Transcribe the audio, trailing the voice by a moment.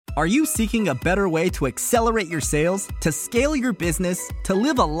Are you seeking a better way to accelerate your sales, to scale your business, to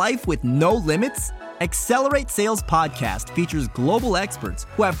live a life with no limits? Accelerate Sales Podcast features global experts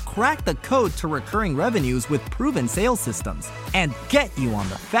who have cracked the code to recurring revenues with proven sales systems and get you on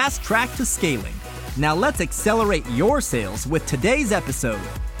the fast track to scaling. Now let's accelerate your sales with today's episode.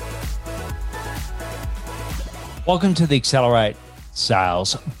 Welcome to the Accelerate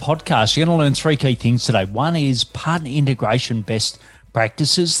Sales Podcast. You're going to learn three key things today. One is partner integration best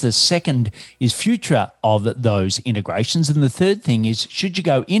practices. The second is future of those integrations. And the third thing is, should you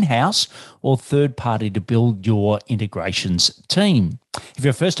go in-house or third party to build your integrations team? If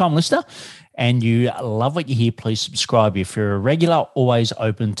you're a first-time listener and you love what you hear, please subscribe. If you're a regular, always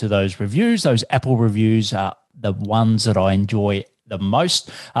open to those reviews. Those Apple reviews are the ones that I enjoy the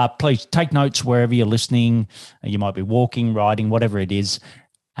most. Please take notes wherever you're listening. You might be walking, riding, whatever it is.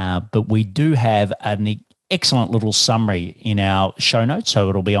 But we do have an excellent little summary in our show notes. So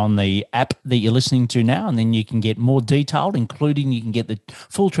it'll be on the app that you're listening to now, and then you can get more detailed, including you can get the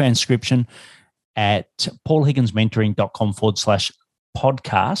full transcription at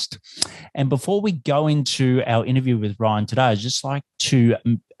paulhigginsmentoring.com/podcast. And before we go into our interview with Ryan today, I'd just like to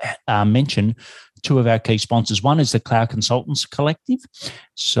mention two of our key sponsors. One is the Cloud Consultants Collective.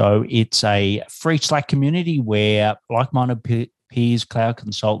 So it's a free Slack community where like-minded peers, cloud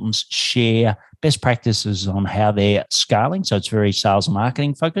consultants share best practices on how they're scaling. So it's very sales and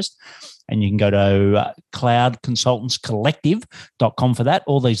marketing focused. And you can go to cloudconsultantscollective.com for that.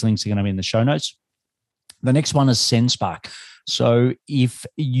 All these links are going to be in the show notes. The next one is SendSpark. So if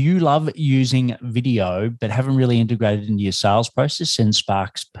you love using video but haven't really integrated into your sales process,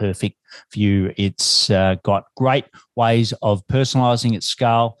 SendSpark's perfect for you. It's got great ways of personalizing at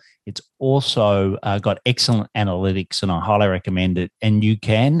scale. It's also got excellent analytics, and I highly recommend it. And you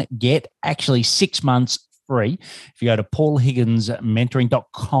can get actually 6 months free if you go to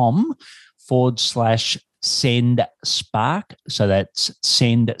paulhigginsmentoring.com/SendSpark. So that's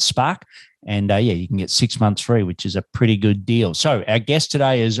SendSpark. And you can get 6 months free, which is a pretty good deal. So our guest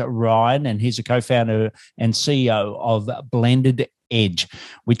today is Ryan, and he's a co-founder and CEO of Blended Edge,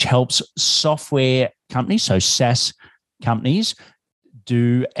 which helps software companies, so SaaS companies,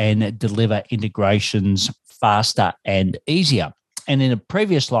 do and deliver integrations faster and easier. And in a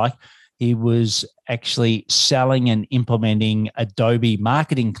previous life, he was actually selling and implementing Adobe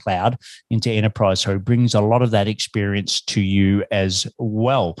Marketing Cloud into enterprise. So he brings a lot of that experience to you as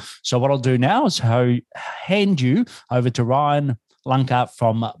well. So what I'll do now is hand you over to Ryan Lunker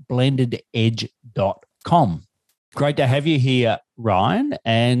from blendededge.com. Great to have you here, Ryan.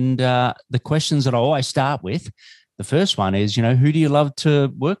 And the questions that I always start with, the first one is, who do you love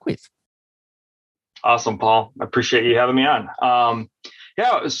to work with? Awesome, Paul. I appreciate you having me on.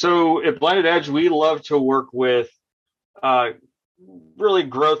 So at Blended Edge, we love to work with really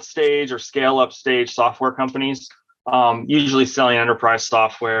growth stage or scale up stage software companies, usually selling enterprise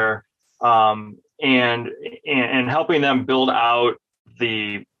software, and helping them build out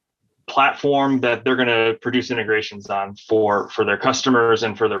the platform that they're going to produce integrations on for their customers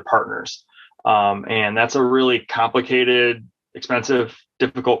and for their partners. And that's a really complicated, expensive,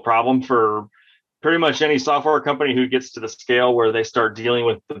 difficult problem for pretty much any software company who gets to the scale where they start dealing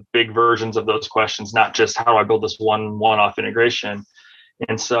with the big versions of those questions, not just how do I build this one-off integration.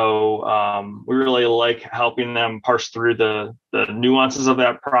 And so we really like helping them parse through the nuances of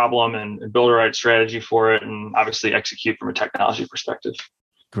that problem and build a right strategy for it, and obviously execute from a technology perspective.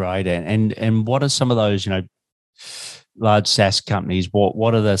 Great. And what are some of those, large SaaS companies,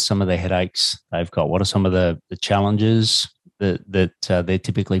 what are some of the headaches they've got? What are some of the challenges that they're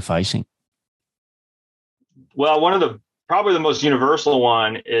typically facing? Well, probably the most universal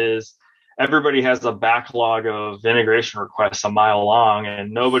one is everybody has a backlog of integration requests a mile long,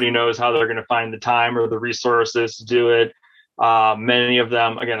 and nobody knows how they're going to find the time or the resources to do it. Many of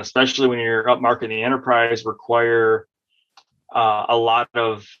them, again, especially when you're upmarket in the enterprise, require a lot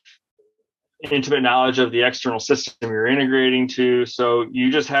of intimate knowledge of the external system you're integrating to. So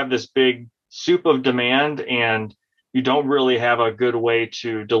you just have this big soup of demand, and you don't really have a good way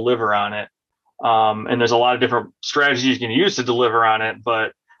to deliver on it. And there's a lot of different strategies you can use to deliver on it.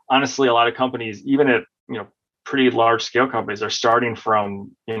 But honestly, a lot of companies, even at pretty large scale companies, are starting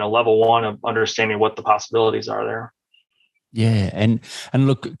from level one of understanding what the possibilities are there. Yeah, and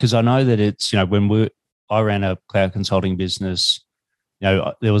look, because I know that it's when I ran a cloud consulting business,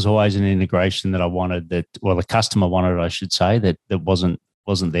 there was always an integration that I wanted the customer wanted, I should say, that wasn't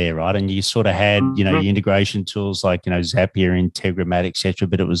there, right? And you sort of had, your integration tools like, Zapier, Integromat, et cetera,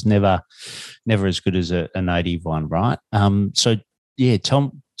 but it was never as good as a native one, right? So yeah,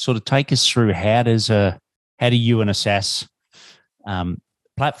 Tom, sort of take us through how do you and a SaaS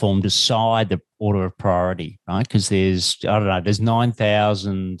platform decide the order of priority, right? Because there's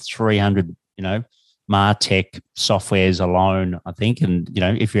 9,300, MarTech softwares alone, I think. And,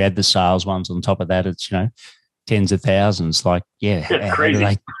 if you add the sales ones on top of that, it's, tens of thousands. Like, it's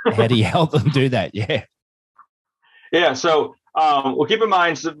crazy. How do you help them do that? Yeah. Yeah. So, well, keep in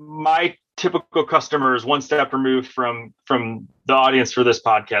mind, my typical customer is one step removed from the audience for this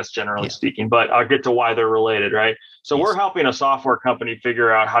podcast, generally speaking, but I'll get to why they're related, right? So we're helping a software company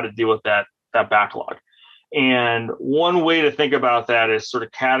figure out how to deal with that backlog. And one way to think about that is sort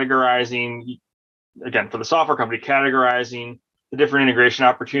of categorizing, again, for the software company, categorizing the different integration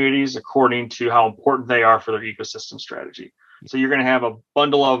opportunities according to how important they are for their ecosystem strategy. So you're going to have a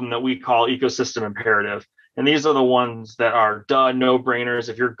bundle of them that we call ecosystem imperative. And these are the ones that are no-brainers.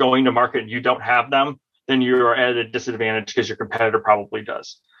 If you're going to market and you don't have them, then you are at a disadvantage because your competitor probably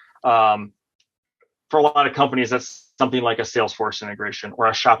does. For a lot of companies, that's something like a Salesforce integration or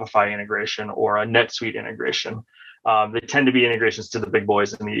a Shopify integration or a NetSuite integration. They tend to be integrations to the big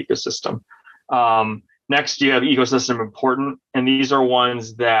boys in the ecosystem. Next, you have ecosystem important, and these are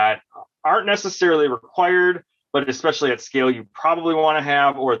ones that aren't necessarily required, but especially at scale, you probably want to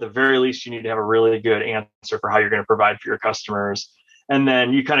have, or at the very least, you need to have a really good answer for how you're going to provide for your customers. And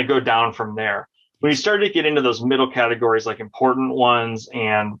then you kind of go down from there. When you start to get into those middle categories, like important ones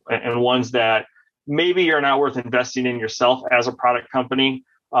and ones that maybe you're not worth investing in yourself as a product company,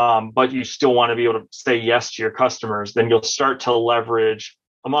 but you still want to be able to say yes to your customers, then you'll start to leverage,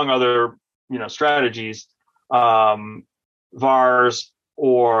 among other strategies, VARs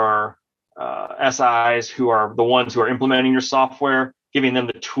or SIs who are the ones who are implementing your software, giving them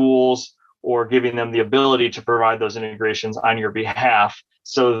the tools or giving them the ability to provide those integrations on your behalf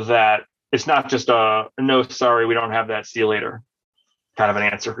so that it's not just a no, sorry, we don't have that, see you later kind of an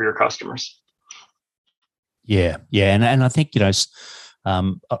answer for your customers. Yeah. And I think, you'll,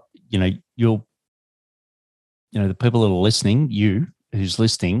 the people that are listening, who's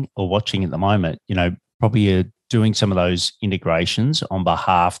listening or watching at the moment, probably are doing some of those integrations on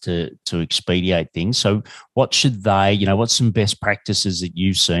behalf to expedite things. So what should they, what's some best practices that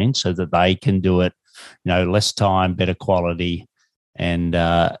you've seen so that they can do it, less time, better quality and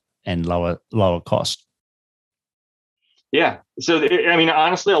lower cost? Yeah. So,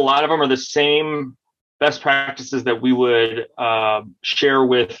 honestly, a lot of them are the same best practices that we would share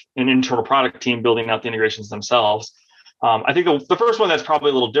with an internal product team building out the integrations themselves. I think the first one that's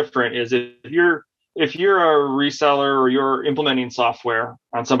probably a little different is if you're a reseller or you're implementing software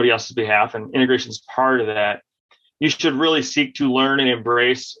on somebody else's behalf and integration is part of that, you should really seek to learn and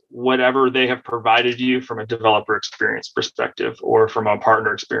embrace whatever they have provided you from a developer experience perspective or from a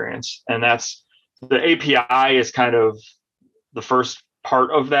partner experience. And that's the API is kind of the first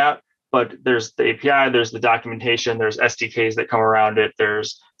part of that. But there's the API, there's the documentation, there's SDKs that come around it,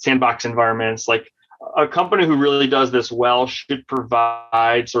 there's sandbox environments. Like a company who really does this well should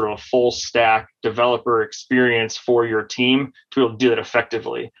provide sort of a full stack developer experience for your team to be able to do that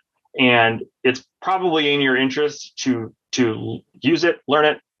effectively. And it's probably in your interest to use it, learn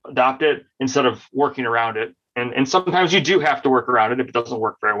it, adopt it instead of working around it. And sometimes you do have to work around it if it doesn't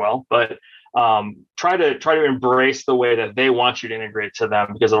work very well, but try to embrace the way that they want you to integrate to them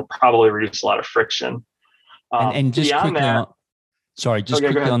because it'll probably reduce a lot of friction. And just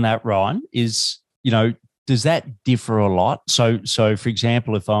quickly on that, Ryan, is, does that differ a lot? So for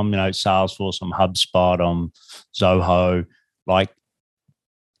example, if I'm, Salesforce, I'm HubSpot, I'm Zoho, like,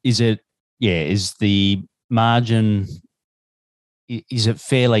 is the margin, is it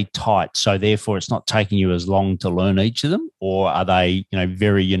fairly tight? So therefore it's not taking you as long to learn each of them, or are they,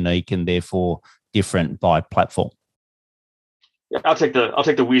 very unique and therefore different by platform? Yeah, I'll take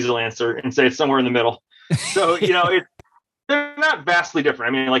the weasel answer and say it's somewhere in the middle. So, they're not vastly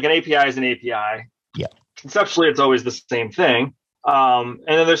different. Like an API is an API. Yeah. Conceptually, it's always the same thing. And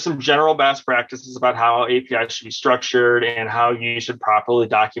then there's some general best practices about how APIs should be structured and how you should properly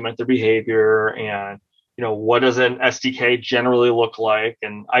document their behavior and, what does an SDK generally look like?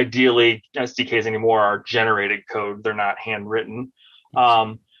 And ideally, SDKs anymore are generated code. They're not handwritten.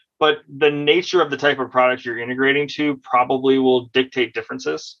 But the nature of the type of product you're integrating to probably will dictate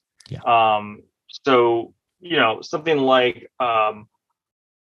differences. Yeah. So, something like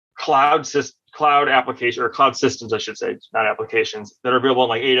cloud application or cloud systems, I should say, not applications that are available on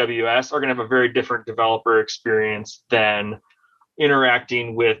like AWS are going to have a very different developer experience than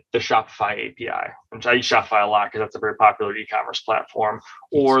interacting with the Shopify API, which I use Shopify a lot because that's a very popular e-commerce platform,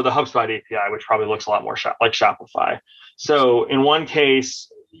 or the HubSpot API, which probably looks a lot more like Shopify. So in one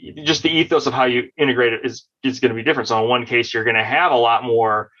case, just the ethos of how you integrate it is going to be different. So in one case, you're going to have a lot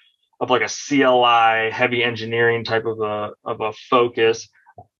more of like a CLI heavy engineering type of a focus.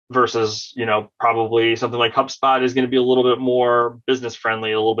 versus, probably something like HubSpot is going to be a little bit more business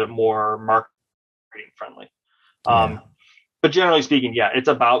friendly, a little bit more marketing friendly. Yeah. But generally speaking, yeah, it's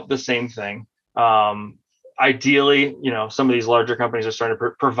about the same thing. Ideally, some of these larger companies are starting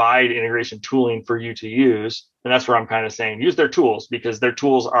to provide integration tooling for you to use. And that's where I'm kind of saying use their tools, because their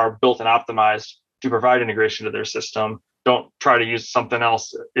tools are built and optimized to provide integration to their system. Don't try to use something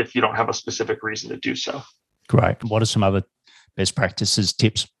else if you don't have a specific reason to do so. Great. What are some other best practices,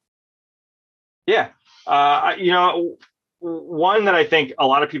 tips? Yeah. One that I think a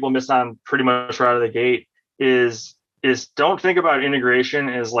lot of people miss on pretty much right out of the gate is don't think about integration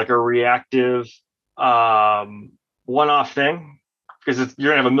as like a reactive one-off thing, because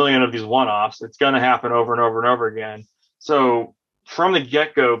you're gonna have a million of these one-offs. It's gonna happen over and over and over again. So from the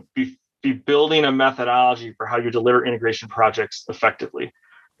get-go, be building a methodology for how you deliver integration projects effectively.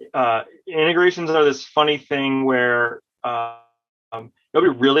 Integrations are this funny thing where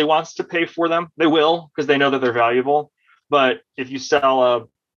nobody really wants to pay for them. They will, because they know that they're valuable. But if you sell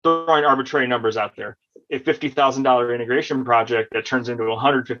throwing arbitrary numbers out there, a $50,000 integration project that turns into a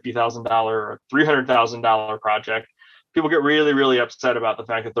 $150,000 or $300,000 project, people get really, really upset about the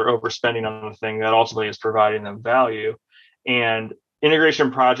fact that they're overspending on the thing that ultimately is providing them value. And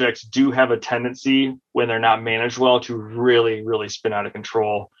integration projects do have a tendency, when they're not managed well, to really, really spin out of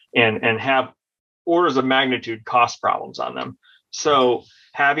control and have orders of magnitude cost problems on them. So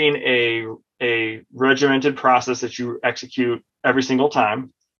having a regimented process that you execute every single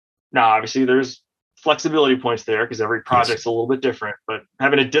time. Now, obviously, there's flexibility points there because every project's a little bit different, but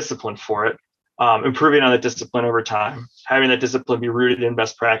having a discipline for it, improving on that discipline over time, having that discipline be rooted in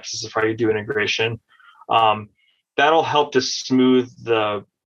best practices of how you do integration, that'll help to smooth the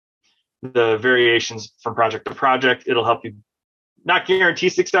variations from project to project. It'll help you not guarantee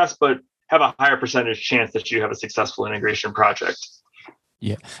success, but have a higher percentage chance that you have a successful integration project.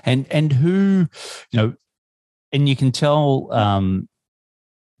 Yeah. And who, and you can tell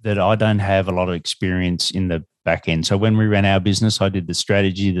that I don't have a lot of experience in the back end. So when we ran our business, I did the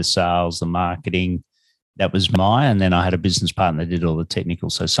strategy, the sales, the marketing. That was and then I had a business partner that did all the technical.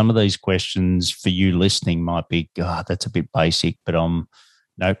 So some of these questions for you listening might be, God, that's a bit basic, but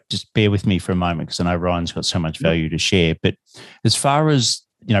no, just bear with me for a moment, because I know Ryan's got so much value to share. But as far as,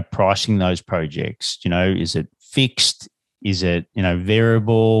 pricing those projects, is it fixed? Is it,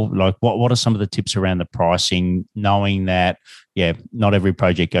 variable? Like what are some of the tips around the pricing, knowing that, not every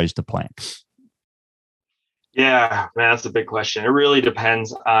project goes to plan? Yeah, man, that's a big question. It really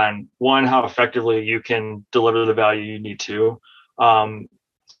depends on, one, how effectively you can deliver the value you need to.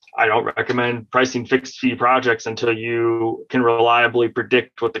 I don't recommend pricing fixed fee projects until you can reliably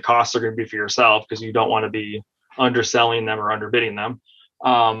predict what the costs are going to be for yourself, because you don't want to be underselling them or underbidding them.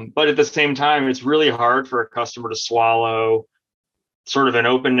 But at the same time, it's really hard for a customer to swallow sort of an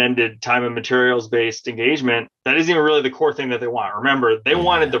open-ended time and materials-based engagement that isn't even really the core thing that they want. Remember, they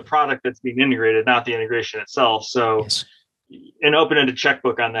wanted the product that's being integrated, not the integration itself. So an open-ended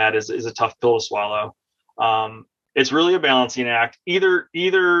checkbook on that is a tough pill to swallow. It's really a balancing act.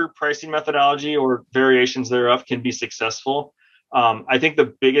 Either pricing methodology or variations thereof can be successful. I think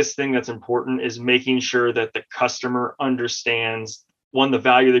the biggest thing that's important is making sure that the customer understands, one, the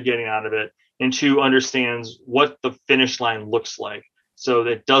value they're getting out of it, and two, understands what the finish line looks like, so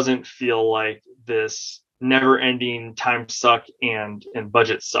that it doesn't feel like this never-ending time suck and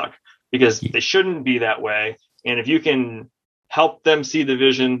budget suck, because they shouldn't be that way. And if you can help them see the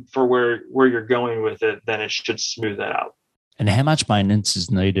vision for where you're going with it, then it should smooth that out. And how much maintenance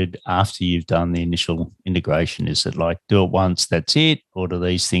is needed after you've done the initial integration? Is it like do it once, that's it, or do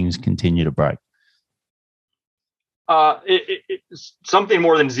these things continue to break? It's something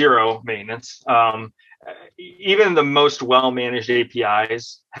more than zero maintenance. Even the most well-managed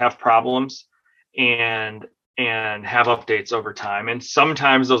APIs have problems and have updates over time. And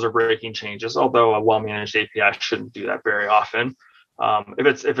sometimes those are breaking changes, although a well-managed API shouldn't do that very often.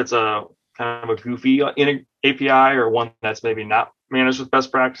 If it's a kind of a goofy API or one that's maybe not managed with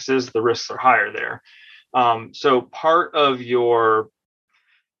best practices, the risks are higher there. So part of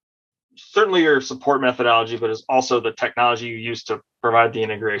certainly your support methodology, but is also the technology you use to provide the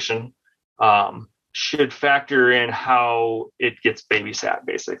integration, should factor in how it gets babysat,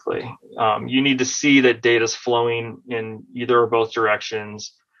 basically. You need to see that data's flowing in either or both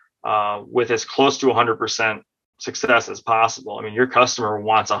directions with as close to 100% success as possible. I mean, your customer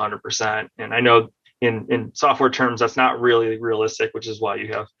wants 100%. And I know in software terms, that's not really realistic, which is why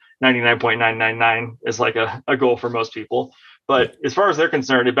you have 99.999 is like a goal for most people. But as far as they're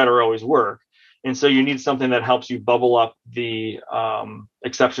concerned, it better always work. And so you need something that helps you bubble up the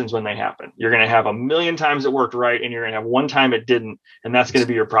exceptions when they happen. You're going to have a million times it worked right, and you're going to have one time it didn't, and that's going to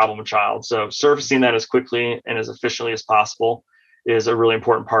be your problem child. So surfacing that as quickly and as efficiently as possible is a really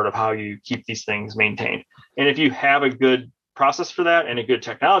important part of how you keep these things maintained. And if you have a good process for that and a good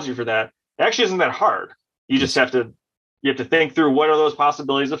technology for that, it actually isn't that hard. You just have to think through what are those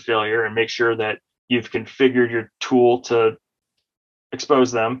possibilities of failure and make sure that you've configured your tool to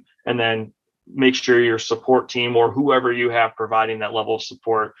expose them, and then make sure your support team or whoever you have providing that level of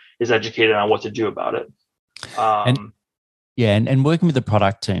support is educated on what to do about it. And working with the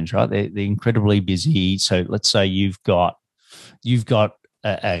product teams, right? They're incredibly busy. So let's say you've got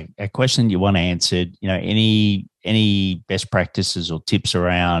a question you want answered. Any best practices or tips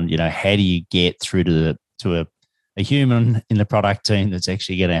around how do you get through to a human in the product team that's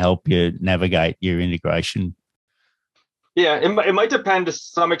actually going to help you navigate your integration? Yeah, it might depend to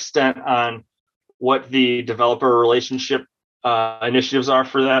some extent on what the developer relationship initiatives are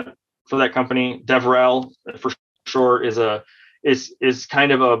for that company. DevRel, for short, is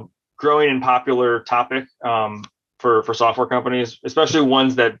kind of a growing and popular topic for software companies, especially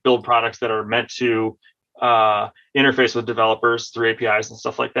ones that build products that are meant to interface with developers through APIs and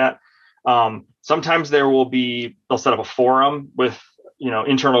stuff like that. Sometimes they'll set up a forum with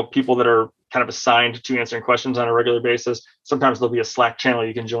internal people that are kind of assigned to answering questions on a regular basis. Sometimes there'll be a Slack channel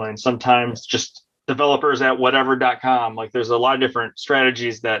you can join. Sometimes just developers at whatever.com. Like, there's a lot of different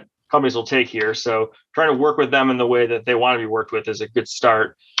strategies that companies will take here. So trying to work with them in the way that they want to be worked with is a good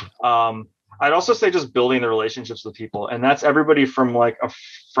start. I'd also say just building the relationships with people. And that's everybody from like a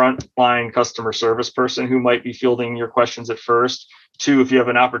frontline customer service person who might be fielding your questions at first, to if you have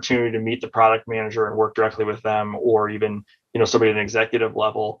an opportunity to meet the product manager and work directly with them, or even, somebody at an executive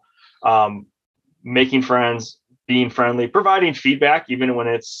level, making friends, being friendly, providing feedback, even when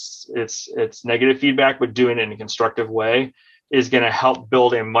it's negative feedback, but doing it in a constructive way is going to help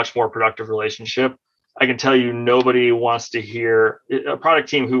build a much more productive relationship. I can tell you, nobody wants to hear a product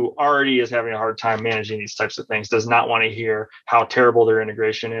team who already is having a hard time managing these types of things does not want to hear how terrible their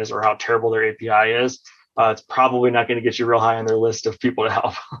integration is or how terrible their API is. It's probably not going to get you real high on their list of people to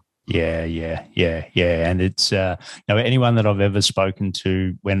help. Yeah. And it's, anyone that I've ever spoken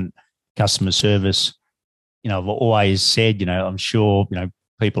to when customer service, I've always said, I'm sure,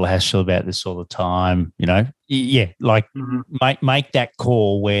 people hassle about this all the time, make that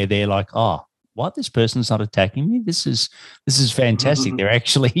call where they're like, oh, what? This person's not attacking me. This is fantastic. Mm-hmm. They're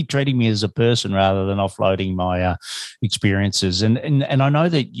actually treating me as a person rather than offloading my experiences. And I know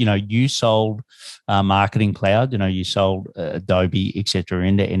that you sold Marketing Cloud. You sold Adobe, etc.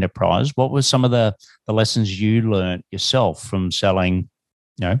 into enterprise. What were some of the lessons you learned yourself from selling,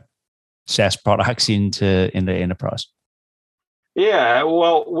 SaaS products into enterprise? Yeah,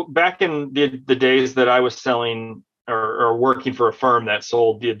 well, back in the days that I was selling or working for a firm that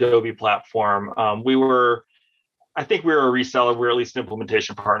sold the Adobe platform, I think we were a reseller. We were at least an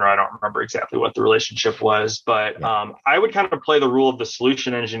implementation partner. I don't remember exactly what the relationship was, but I would kind of play the role of the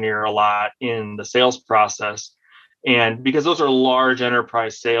solution engineer a lot in the sales process. And because those are large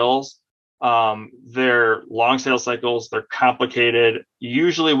enterprise sales, they're long sales cycles, they're complicated.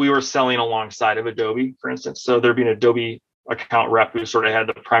 Usually we were selling alongside of Adobe, for instance. So there'd be an Adobe account rep who sort of had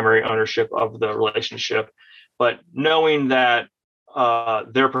the primary ownership of the relationship. But knowing that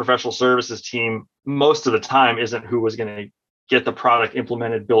their professional services team most of the time isn't who was going to get the product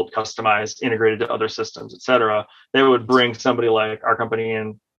implemented, built, customized, integrated to other systems, et cetera, they would bring somebody like our company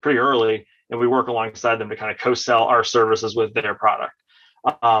in pretty early, and we work alongside them to kind of co-sell our services with their product.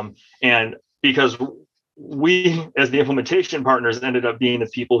 And because we, as the implementation partners, ended up being the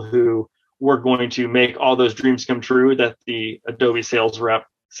people who were going to make all those dreams come true that the Adobe sales rep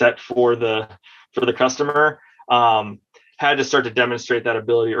set for the customer, had to start to demonstrate that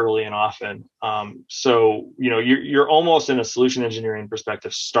ability early and often. So you're almost in a solution engineering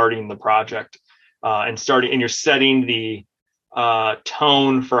perspective, starting the project and you're setting the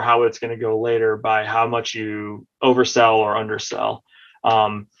tone for how it's going to go later by how much you oversell or undersell.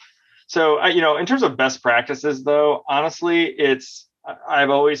 So in terms of best practices, though, honestly, I've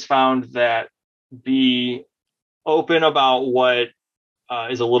always found that be open about what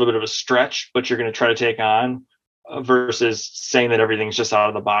is a little bit of a stretch, but you're going to try to take on, versus saying that everything's just out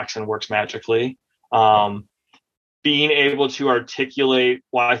of the box and works magically. Being able to articulate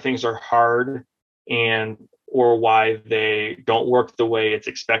why things are hard or why they don't work the way it's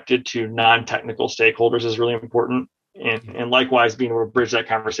expected to non-technical stakeholders is really important. And likewise, being able to bridge that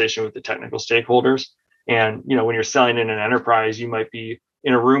conversation with the technical stakeholders. And, when you're selling in an enterprise, you might be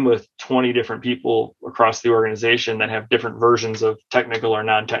in a room with 20 different people across the organization that have different versions of technical or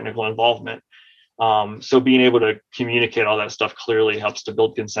non-technical involvement. So being able to communicate all that stuff clearly helps to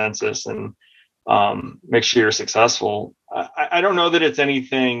build consensus and make sure you're successful. I don't know that it's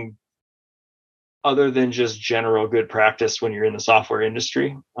anything other than just general good practice when you're in the software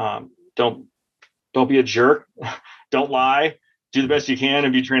industry. Don't be a jerk. Don't lie. Do the best you can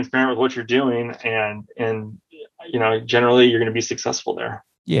and be transparent with what you're doing. And generally you're going to be successful there.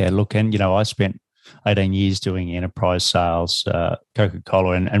 Yeah, look, and I spent 18 years doing enterprise sales,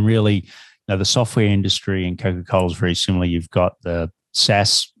 Coca-Cola, and really, the software industry and Coca-Cola is very similar. You've got the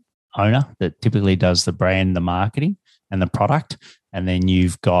SaaS owner that typically does the brand, the marketing, and the product, and then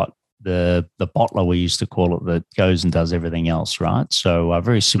you've got the bottler, we used to call it, that goes and does everything else, right? So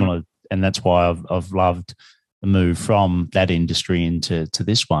very similar, and that's why I've loved the move from that industry into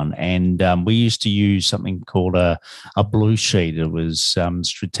this one. And we used to use something called a blue sheet. It was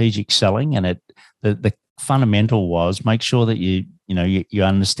strategic selling, and the fundamental was make sure that you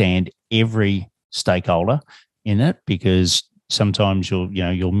understand every stakeholder in it, because sometimes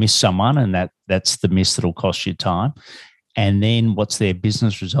you'll miss someone, and that's the miss that'll cost you time. And then what's their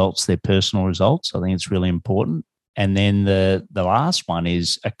business results, their personal results. I think it's really important. And then the last one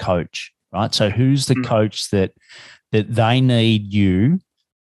is a coach, right? So who's the coach that they need you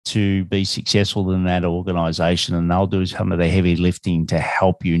to be successful in that organization, and they'll do some of the heavy lifting to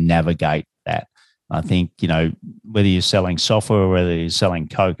help you navigate that. I think, whether you're selling software or whether you're selling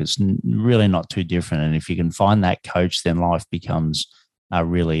Coke, it's really not too different. And if you can find that coach, then life becomes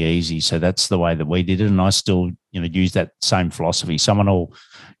really easy. So that's the way that we did it. And I still, use that same philosophy. Someone will,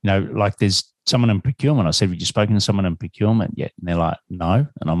 like there's someone in procurement. I said, have you spoken to someone in procurement yet? And they're like, no.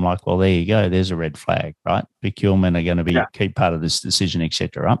 And I'm like, well, there you go. There's a red flag, right? Procurement are going to be a key part of this decision, et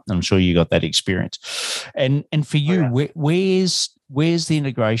cetera. Right? I'm sure you got that experience. And for you, where's the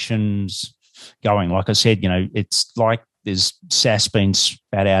integrations going? Like I said, it's like there's SaaS being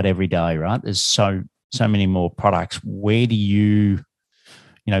spat out every day, right? There's so many more products. Where do you,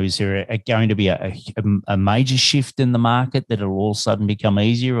 is there going to be a major shift in the market that it'll all of a sudden become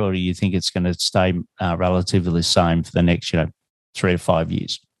easier, or do you think it's going to stay relatively the same for the next, 3 to 5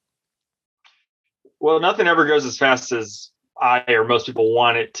 years? Well, nothing ever goes as fast as I or most people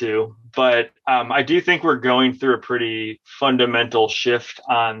want it to, but I do think we're going through a pretty fundamental shift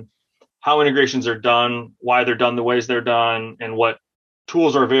on how integrations are done, why they're done the ways they're done, and what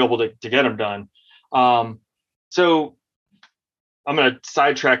tools are available to get them done. So I'm going to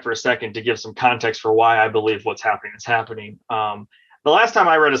sidetrack for a second to give some context for why I believe what's happening is happening. The last time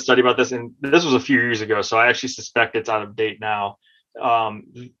I read a study about this, and this was a few years ago, so I actually suspect it's out of date now.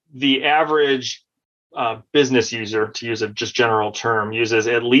 The average business user, to use a just general term, uses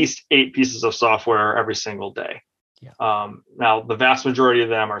at least 8 pieces of software every single day. Yeah. Now, the vast majority of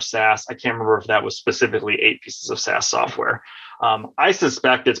them are SaaS. I can't remember if that was specifically 8 pieces of SaaS software. I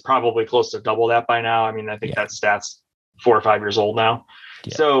suspect it's probably close to double that by now. I mean, I think that stat's 4 or 5 years old now.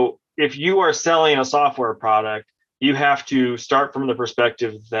 Yeah. So if you are selling a software product, you have to start from the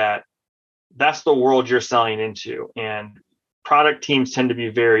perspective that that's the world you're selling into. And product teams tend to be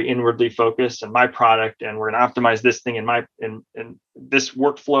very inwardly focused, and my product, and we're going to optimize this thing in this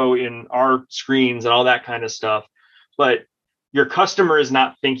workflow in our screens and all that kind of stuff. But your customer is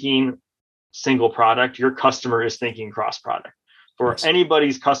not thinking single product. Your customer is thinking cross product. For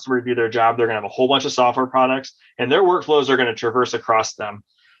anybody's customer to do their job, they're going to have a whole bunch of software products, and their workflows are going to traverse across them.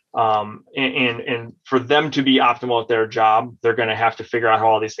 And for them to be optimal at their job, they're going to have to figure out how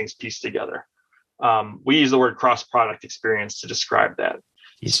all these things piece together. We use the word cross-product experience to describe that.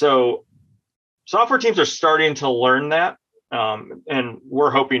 Yes. So software teams are starting to learn that, and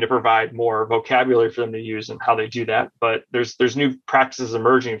we're hoping to provide more vocabulary for them to use and how they do that. But there's new practices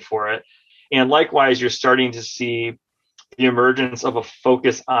emerging for it. And likewise, you're starting to see the emergence of a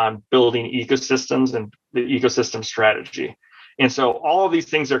focus on building ecosystems and the ecosystem strategy. And so all of these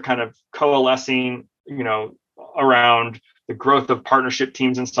things are kind of coalescing, around the growth of partnership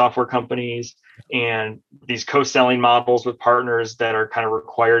teams in software companies and these co-selling models with partners that are kind of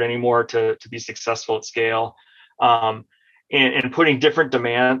required anymore to be successful at scale. And putting different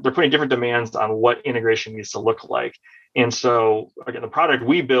demands on what integration needs to look like. And so, again, the product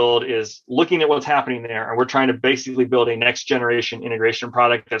we build is looking at what's happening there, and we're trying to basically build a next generation integration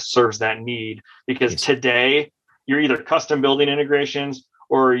product that serves that need. Because today, you're either custom building integrations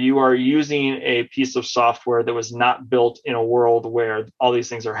or you are using a piece of software that was not built in a world where all these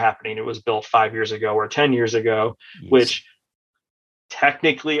things are happening. It was built 5 years ago or 10 years ago, which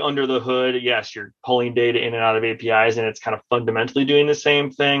technically under the hood, yes, you're pulling data in and out of APIs, and it's kind of fundamentally doing the same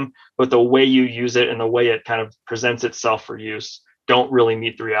thing, but the way you use it and the way it kind of presents itself for use don't really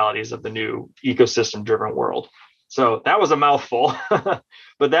meet the realities of the new ecosystem driven world. So that was a mouthful,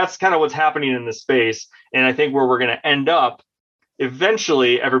 but that's kind of what's happening in this space. And I think where we're going to end up,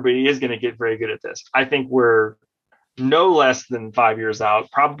 eventually everybody is going to get very good at this. I think we're no less than 5 years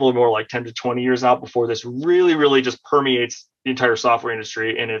out, probably more like 10 to 20 years out before this really, really just permeates the entire software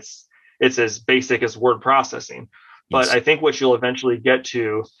industry. And it's as basic as word processing. But Yes. I think what you'll eventually get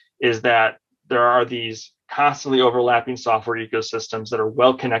to is that there are these constantly overlapping software ecosystems that are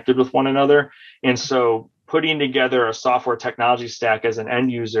well connected with one another. And so putting together a software technology stack as an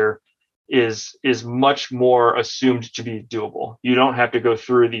end user is much more assumed to be doable. You don't have to go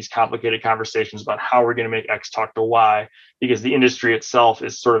through these complicated conversations about how we're going to make X talk to Y, because the industry itself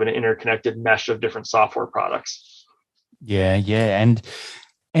is sort of an interconnected mesh of different software products. Yeah, yeah.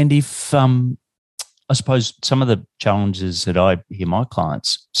 And if I suppose some of the challenges that I hear my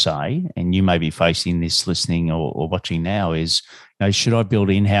clients say, and you may be facing this listening or watching now, is, should I build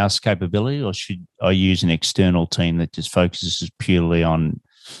in-house capability, or should I use an external team that just focuses purely on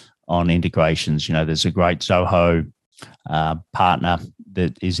integrations? There's a great Zoho partner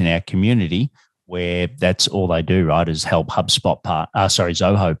that is in our community where that's all they do, right, is help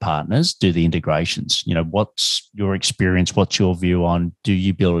Zoho partners do the integrations. What's your experience? What's your view on, do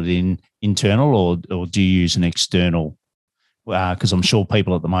you build it in internal or do you use an external? Because I'm sure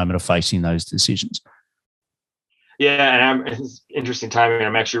people at the moment are facing those decisions. Yeah, and it's interesting timing.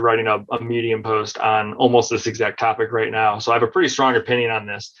 I'm actually writing a Medium post on almost this exact topic right now. So I have a pretty strong opinion on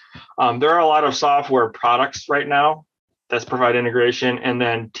this. There are a lot of software products right now that provide integration, and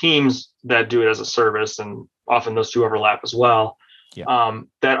then teams that do it as a service, and often those two overlap as well. Yeah.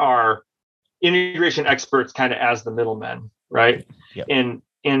 That are integration experts kind of as the middlemen, right? Yep.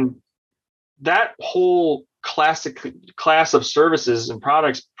 And that whole class of services and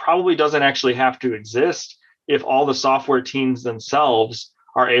products probably doesn't actually have to exist if all the software teams themselves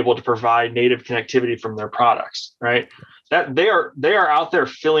are able to provide native connectivity from their products, right? That they are out there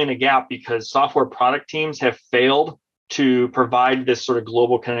filling a gap because software product teams have failed to provide this sort of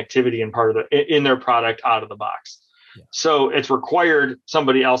global connectivity in their product out of the box. Yeah. So it's required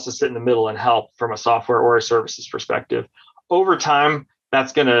somebody else to sit in the middle and help from a software or a services perspective. Over time,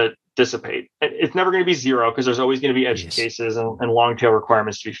 that's going to dissipate. It's never going to be zero because there's always going to be edge cases and long tail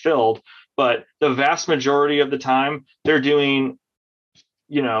requirements to be filled. But the vast majority of the time, they're doing,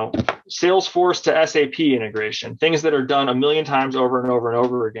 Salesforce to SAP integration, things that are done a million times over and over and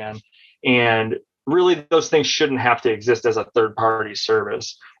over again. And really, those things shouldn't have to exist as a third-party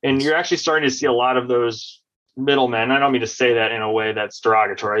service. And you're actually starting to see a lot of those middlemen. I don't mean to say that in a way that's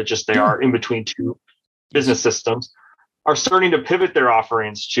derogatory. It's just they are in between two business systems, are starting to pivot their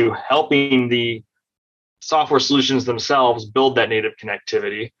offerings to helping the software solutions themselves build that native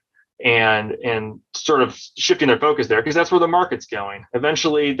connectivity and sort of shifting their focus there, because that's where the market's going.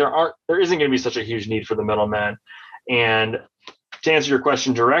 Eventually, there isn't going to be such a huge need for the middlemen. And to answer your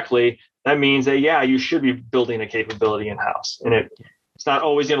question directly, that means that, you should be building a capability in-house. And it's not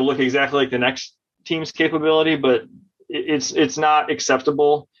always going to look exactly like the next team's capability, but it's not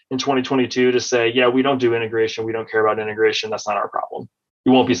acceptable in 2022 to say, we don't do integration. We don't care about integration. That's not our problem.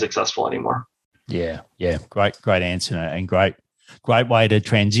 You won't be successful anymore. Yeah. Great answer, and great way to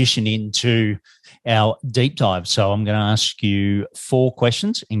transition into our deep dive. So I'm going to ask you 4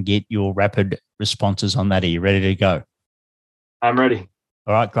 questions and get your rapid responses on that. Are you ready to go? I'm ready.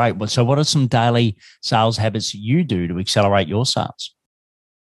 All right, great. So what are some daily sales habits you do to accelerate your sales?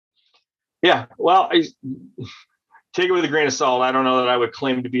 Yeah, well, I take it with a grain of salt. I don't know that I would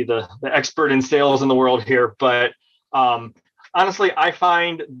claim to be the expert in sales in the world here, but honestly, I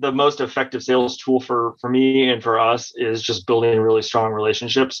find the most effective sales tool for me and for us is just building really strong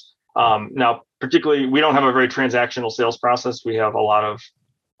relationships. Now, particularly, we don't have a very transactional sales process. We have a lot of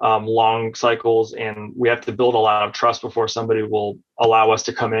long cycles, and we have to build a lot of trust before somebody will allow us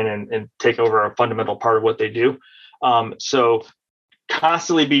to come in and take over a fundamental part of what they do. So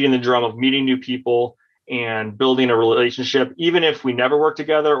constantly beating the drum of meeting new people and building a relationship, even if we never work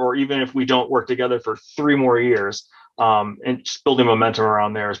together, or even if we don't work together for 3 more years, and just building momentum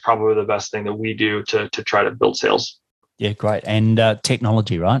around there is probably the best thing that we do to try to build sales. Yeah, great. And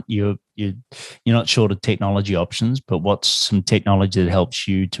technology, right? You're not short of technology options, but what's some technology that helps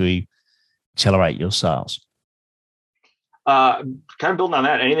you to accelerate your sales? Kind of building on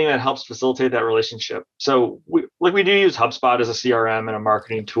that, anything that helps facilitate that relationship. So we do use HubSpot as a CRM and a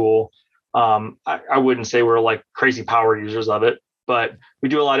marketing tool. I wouldn't say we're like crazy power users of it, but we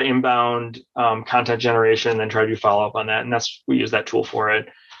do a lot of inbound content generation and then try to do follow up on that. And we use that tool for it.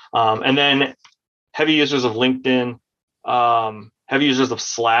 And then heavy users of LinkedIn, heavy users of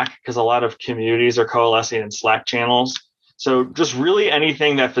Slack, because a lot of communities are coalescing in Slack channels. So just really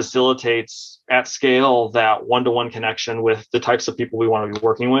anything that facilitates at scale that one-to-one connection with the types of people we want to be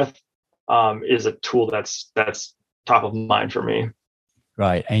working with is a tool that's top of mind for me.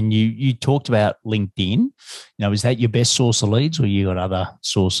 Right. And you talked about LinkedIn. Is that your best source of leads, or you got other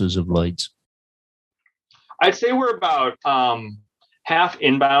sources of leads? I'd say we're about half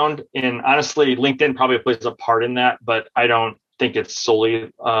inbound, and honestly, LinkedIn probably plays a part in that, but I don't think it's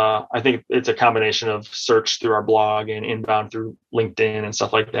solely. I think it's a combination of search through our blog and inbound through LinkedIn and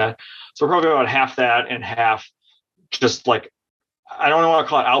stuff like that. So we're probably about half that and half just like, I don't want to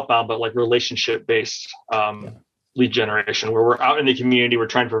call it outbound, but like relationship based lead generation, where we're out in the community, we're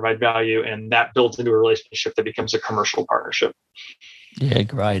trying to provide value, and that builds into a relationship that becomes a commercial partnership. Yeah,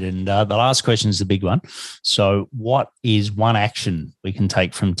 great. And the last question is the big one. So what is one action we can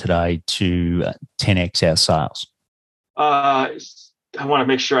take from today to 10x our sales? I want to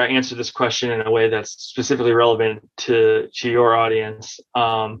make sure I answer this question in a way that's specifically relevant to your audience.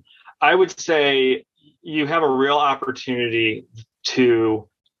 I would say you have a real opportunity to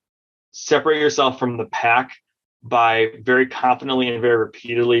separate yourself from the pack by very confidently and very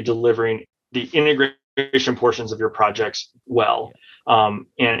repeatedly delivering the integration portions of your projects well. And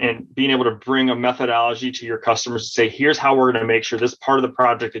being able to bring a methodology to your customers to say, here's how we're going to make sure this part of the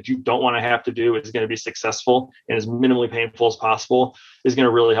project that you don't want to have to do is going to be successful and as minimally painful as possible, is going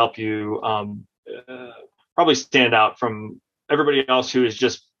to really help you probably stand out from everybody else who is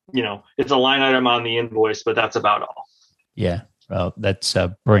just, it's a line item on the invoice, but that's about all. Yeah, well, that's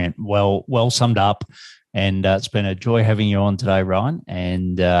brilliant. Well summed up. And it's been a joy having you on today, Ryan.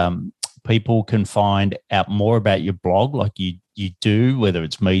 And people can find out more about your blog like you do, whether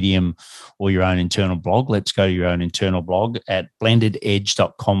it's Medium or your own internal blog. Let's go to your own internal blog at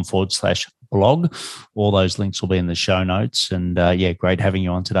blendededge.com/blog. All those links will be in the show notes. And great having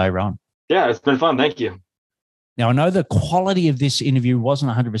you on today, Ryan. Yeah, it's been fun. Thank you. Now, I know the quality of this interview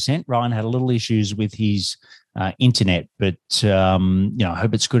wasn't 100%. Ryan had a little issues with his internet, but I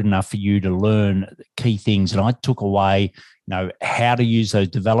hope it's good enough for you to learn key things. And I took away, how to use those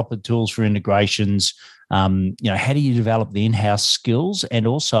developer tools for integrations. How do you develop the in-house skills, and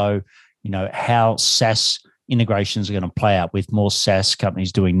also, how SaaS integrations are going to play out with more SaaS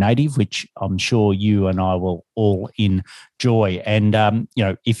companies doing native, which I'm sure you and I will all enjoy. And,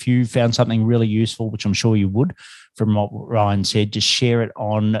 if you found something really useful, which I'm sure you would, from what Ryan said, just share it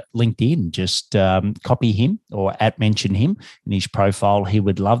on LinkedIn. Just copy him or mention him in his profile. He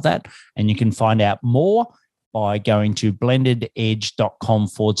would love that. And you can find out more by going to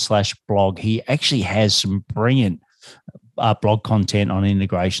blendededge.com/blog. He actually has some brilliant blog content on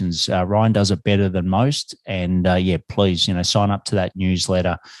integrations. Ryan does it better than most. And please, sign up to that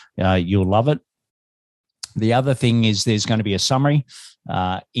newsletter. You'll love it. The other thing is there's going to be a summary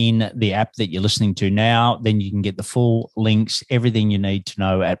in the app that you're listening to now. Then you can get the full links, everything you need to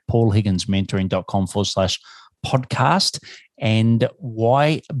know at paulhigginsmentoring.com/podcast. And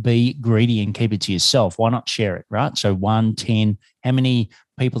why be greedy and keep it to yourself? Why not share it, right? So 1, 10, how many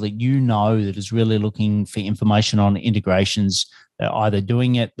people that you know that is really looking for information on integrations, they're either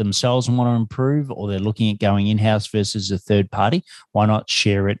doing it themselves and want to improve, or they're looking at going in-house versus a third party? Why not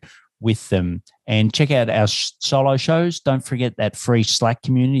share it with them? And check out our solo shows. Don't forget that free Slack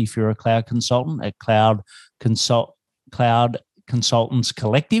community if you're a cloud consultant at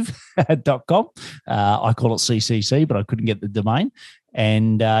cloudconsultantscollective.com. I call it CCC, but I couldn't get the domain.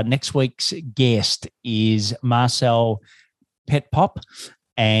 And next week's guest is Marcel Petpop,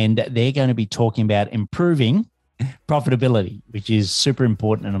 and they're going to be talking about improving profitability, which is super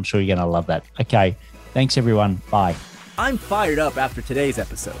important, and I'm sure you're going to love that. Okay, thanks everyone. Bye. I'm fired up after today's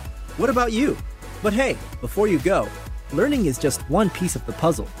episode. What about you? But hey, before you go, learning is just one piece of the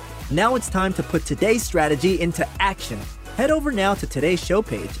puzzle. Now it's time to put today's strategy into action. Head over now to today's show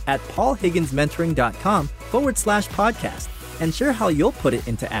page at paulhigginsmentoring.com/podcast and share how you'll put it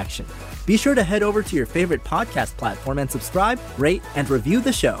into action. Be sure to head over to your favorite podcast platform and subscribe, rate, and review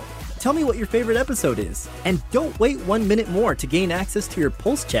the show. Tell me what your favorite episode is. And don't wait 1 minute more to gain access to your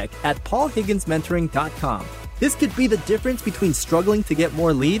pulse check at paulhigginsmentoring.com. This could be the difference between struggling to get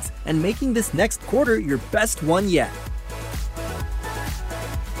more leads and making this next quarter your best one yet.